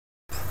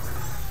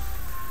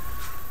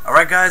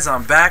Alright guys,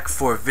 I'm back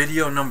for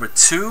video number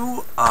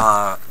 2.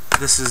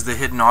 This is the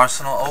Hidden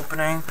Arsenal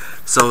opening.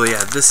 So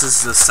yeah, this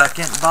is the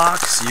second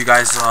box. You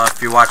guys,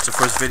 if you watched the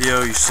first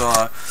video, you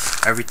saw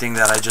everything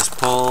that I just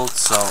pulled.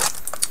 So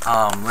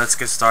let's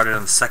get started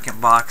on the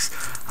second box.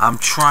 I'm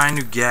trying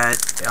to get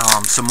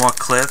some more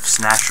cliffs,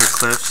 natural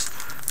cliffs.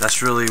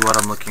 That's really what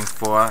I'm looking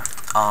for.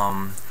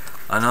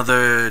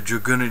 Another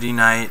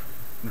Doomnyc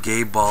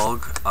Gay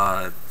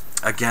Bulg.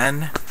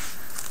 Again,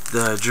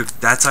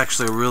 that's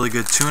actually a really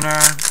good tuner.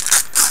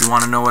 If you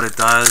want to know what it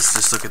does,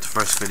 just look at the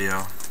first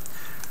video.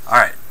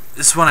 Alright,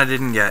 this one I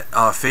didn't get.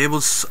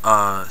 Fabled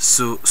Solkius.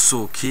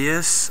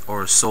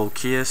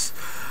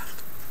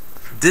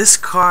 This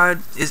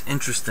card is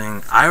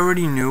interesting. I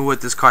already knew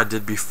what this card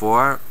did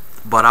before,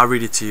 but I'll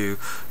read it to you.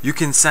 You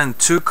can send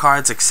 2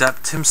 cards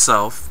except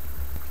himself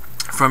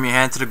from your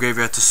hand to the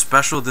graveyard to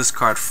special this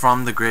card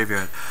from the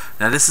graveyard.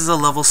 Now this is a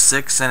level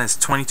 6 and it's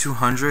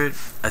 2200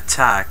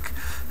 attack,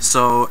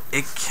 so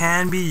it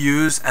can be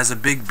used as a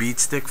big beat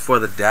stick for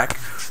the deck.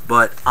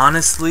 But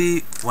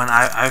honestly, when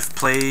I've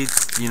played,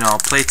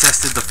 play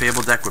tested the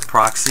Fable deck with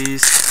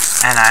proxies,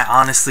 and I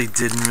honestly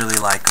didn't really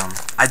like them.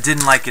 I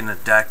didn't like it in the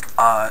deck.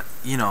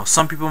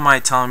 Some people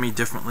might tell me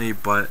differently,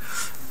 but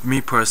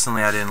me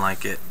personally, I didn't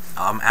like it.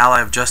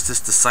 Ally of Justice,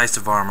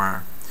 Decisive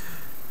Armor.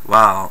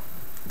 Wow.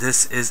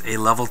 This is a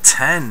level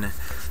 10.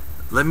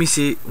 Let me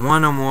see.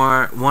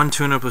 One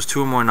tuner plus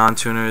 2 or more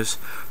non-tuners.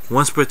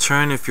 Once per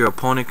turn, if your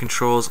opponent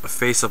controls a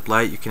face-up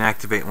light, you can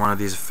activate one of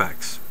these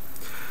effects.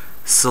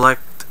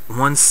 Select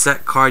one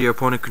set card your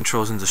opponent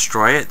controls and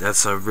destroy it.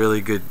 That's a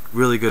really good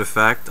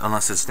effect,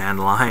 unless it's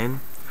Dandelion.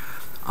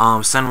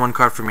 Send 1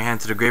 card from your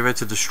hand to the graveyard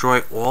to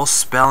destroy all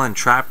spell and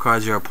trap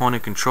cards your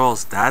opponent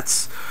controls.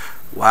 That's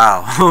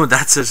wow.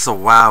 That's just a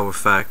wow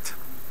effect.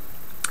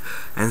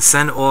 And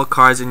send all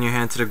cards in your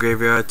hand to the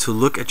graveyard to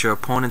look at your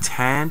opponent's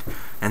hand,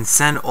 and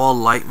send all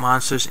light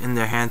monsters in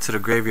their hand to the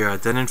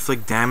graveyard. Then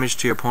inflict damage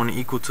to your opponent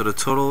equal to the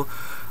total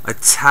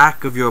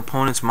attack of your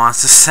opponent's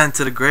monsters sent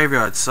to the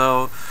graveyard.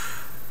 So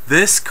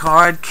this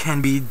card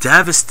can be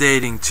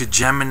devastating to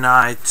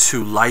Gemini,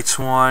 to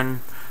Lightsworn,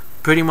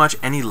 pretty much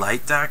any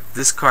light deck.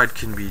 This card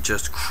can be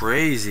just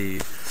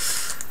crazy.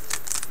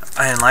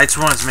 And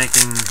Lightsworn is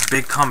making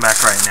big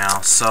comeback right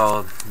now,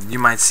 so you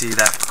might see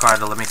that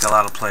card will make a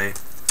lot of play.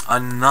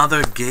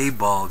 Another Gay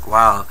Bulg.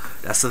 Wow,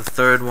 that's the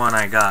 3rd one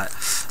I got.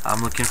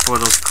 I'm looking for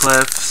those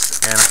cliffs,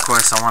 and of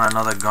course I want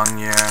another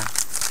Gungnir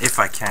if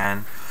I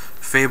can.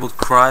 Fabled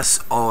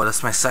Crust. Oh,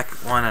 that's my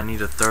 2nd one. I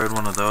need a 3rd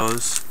one of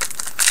those.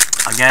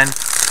 Again,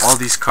 all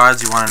these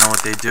cards, you want to know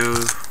what they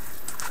do.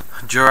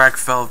 Jurak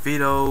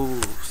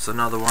Felvito. It's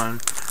another one.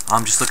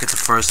 Just look at the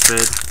first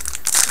bid.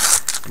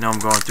 I'm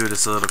going through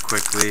this a little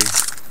quickly.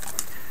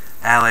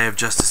 Ally of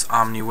Justice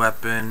Omni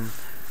Weapon.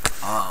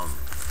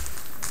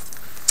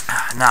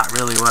 Not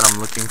really what I'm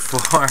looking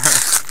for.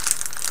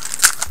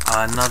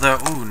 Another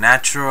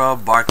Natura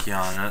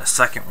Barkion, a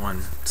 2nd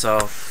one.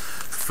 So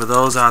for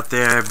those out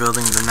there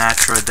building the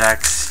Natura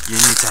decks, you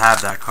need to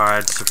have that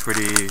card. It's a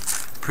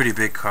pretty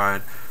big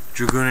card.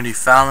 Dragoonity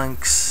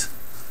Phalanx,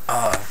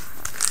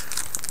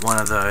 one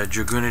of the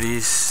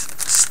Dragoonity's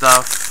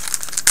stuff.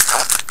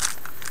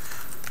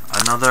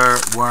 Another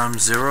Worm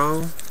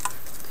Zero.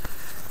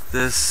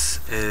 This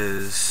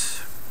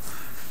is,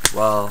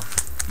 well,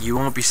 you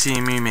won't be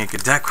seeing me make a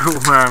deck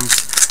with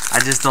worms. I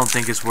just don't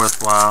think it's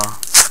worthwhile,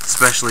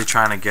 especially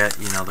trying to get,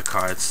 the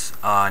cards.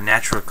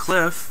 Natural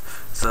Cliff.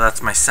 So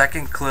that's my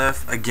 2nd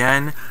cliff.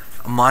 Again,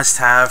 a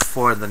must-have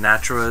for the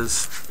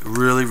Naturas.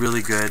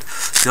 Really good.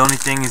 The only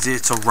thing is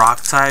it's a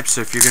rock type,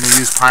 so if you're gonna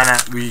use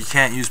pineapple, you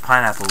can't use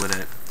pineapple with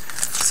it.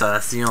 So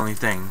that's the only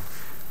thing.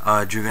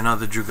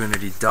 Another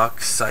Dragoonity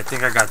Ducks. I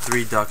think I got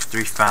 3 ducks,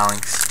 3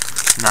 phalanx.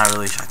 Not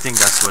really. I think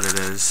that's what it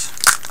is.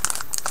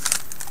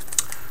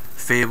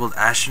 Fabled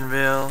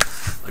Ashenvale.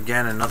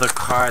 Again, another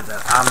card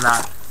that I'm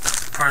not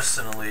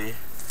personally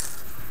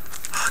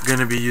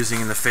gonna be using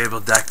in the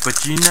Fabled deck,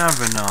 but you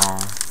never know.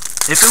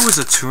 If it was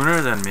a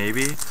tuner, then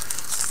maybe.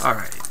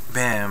 Alright,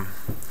 bam.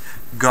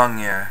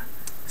 Gungnir.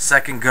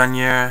 2nd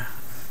Gungnir.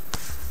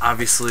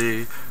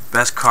 Obviously,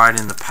 best card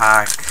in the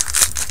pack.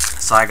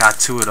 So I got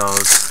 2 of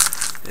those.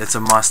 It's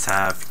a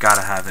must-have.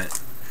 Gotta have it.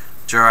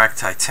 Jurak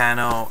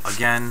Titano.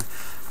 Again,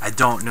 I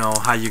don't know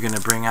how you're going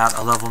to bring out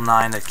a level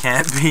 9 that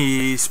can't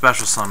be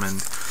special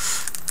summoned.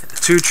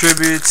 2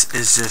 tributes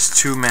is just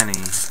too many.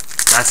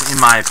 That's in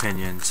my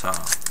opinion, so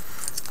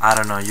I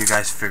don't know. You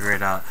guys figure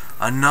it out.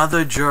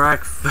 Another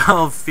Jurak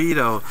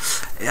Felvito.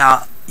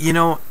 Yeah,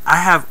 I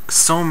have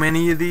so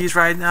many of these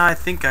right now. I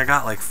think I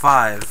got like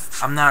 5.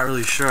 I'm not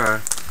really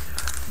sure,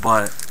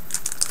 but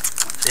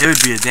it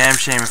would be a damn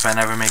shame if I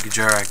never make a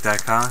Jurak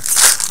deck, huh?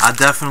 I'll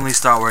definitely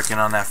start working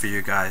on that for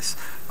you guys.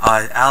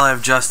 Ally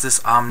of Justice,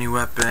 Omni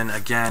Weapon.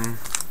 Again,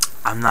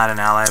 I'm not an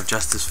Ally of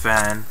Justice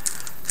fan,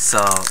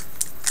 so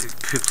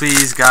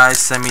please guys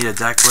send me the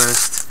deck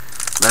list.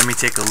 Let me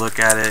take a look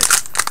at it.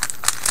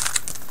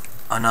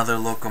 Another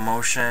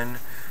Locomotion.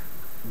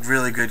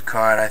 Really good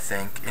card, I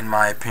think, in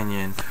my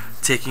opinion.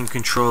 Taking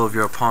control of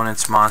your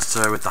opponent's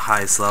monster with the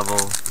highest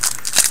level.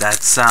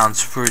 That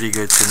sounds pretty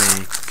good to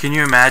me. Can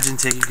you imagine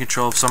taking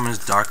control of someone's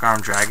Dark Arm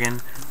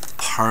Dragon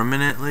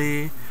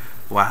permanently?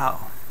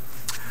 Wow.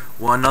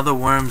 Well, another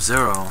Worm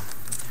 0.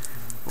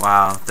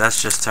 Wow,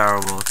 that's just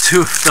terrible.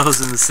 2 of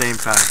those in the same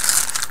pack.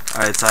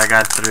 Alright, so I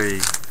got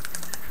 3.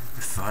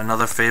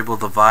 Another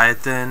Fabled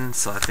Leviathan,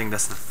 so I think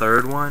that's the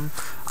 3rd one.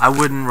 I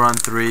wouldn't run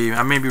 3.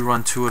 I maybe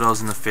run 2 of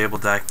those in the Fable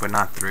deck, but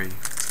not 3.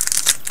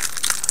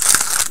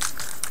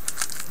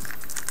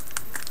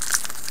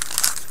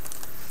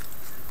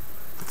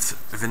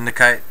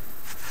 Vindicate.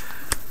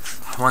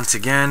 Once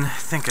again, I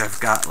think I've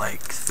got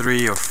like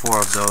 3 or 4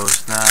 of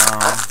those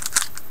now.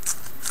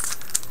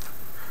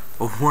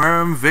 A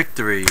Worm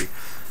Victory.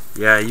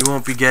 Yeah, you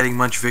won't be getting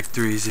much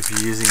victories if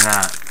you're using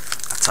that.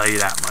 I'll tell you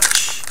that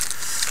much.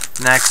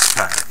 Next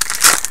pack.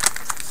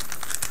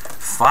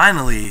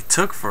 Finally,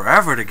 took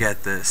forever to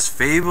get this.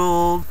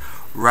 Fabled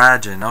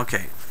Ragan.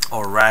 Okay,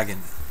 or Ragan.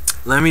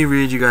 Let me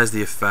read you guys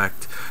the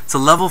effect. It's a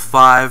level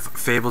 5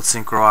 Fabled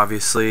Synchro,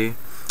 obviously.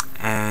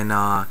 And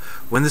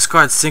when this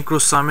card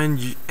synchro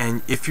summon,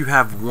 and if you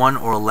have 1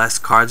 or less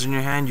cards in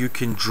your hand, you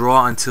can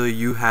draw until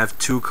you have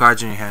 2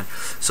 cards in your hand.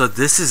 So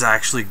this is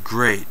actually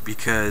great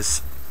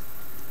because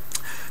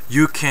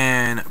you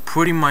can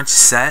pretty much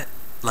set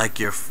like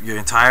your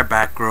entire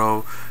back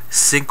row,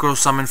 synchro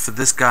summon for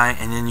this guy,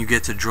 and then you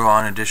get to draw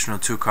an additional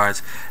 2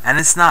 cards. And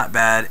it's not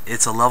bad.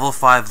 It's a level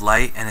 5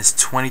 light, and it's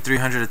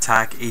 2300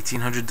 attack,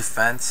 1800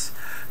 defense.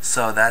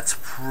 So that's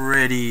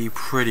pretty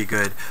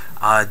good.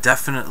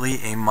 Definitely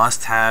a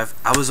must-have.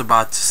 I was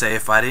about to say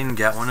if I didn't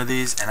get one of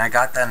these, and I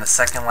got that in the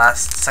second to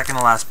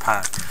last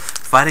pack.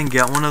 If I didn't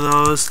get one of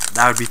those,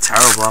 that would be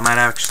terrible. I might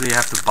actually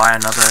have to buy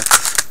another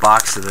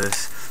box of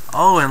this.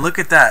 Oh, and look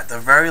at that! The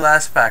very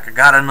last pack, I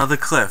got another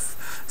Cliff.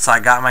 So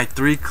I got my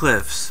 3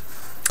 Cliffs.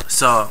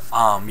 So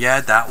yeah,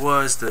 that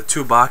was the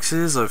 2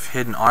 boxes of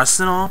Hidden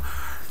Arsenal.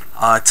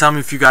 Tell me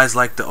if you guys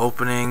like the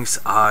openings.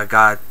 I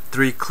got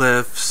 3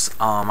 Cliffs.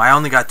 I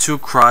only got 2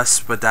 Crusts,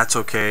 but that's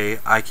okay.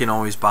 I can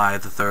always buy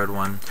the 3rd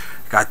one.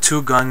 Got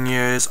 2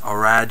 Gungnir's, a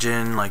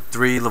Ragan, like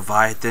 3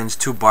 Leviathans,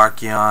 2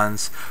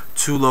 Barkions,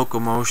 2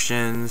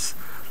 Locomotions.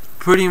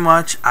 Pretty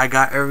much, I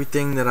got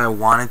everything that I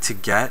wanted to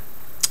get.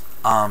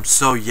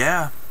 So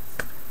yeah,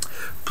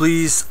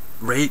 please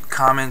rate,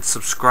 comment,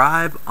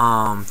 subscribe.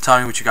 Tell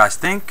me what you guys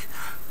think.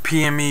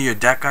 PM me your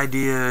deck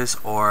ideas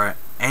or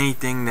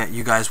anything that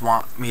you guys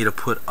want me to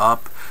put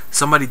up.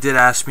 Somebody did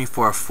ask me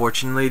for a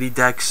Fortune Lady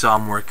deck, so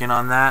I'm working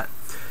on that.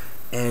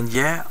 And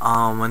yeah,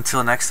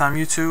 until next time,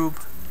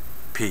 YouTube,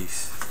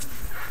 peace.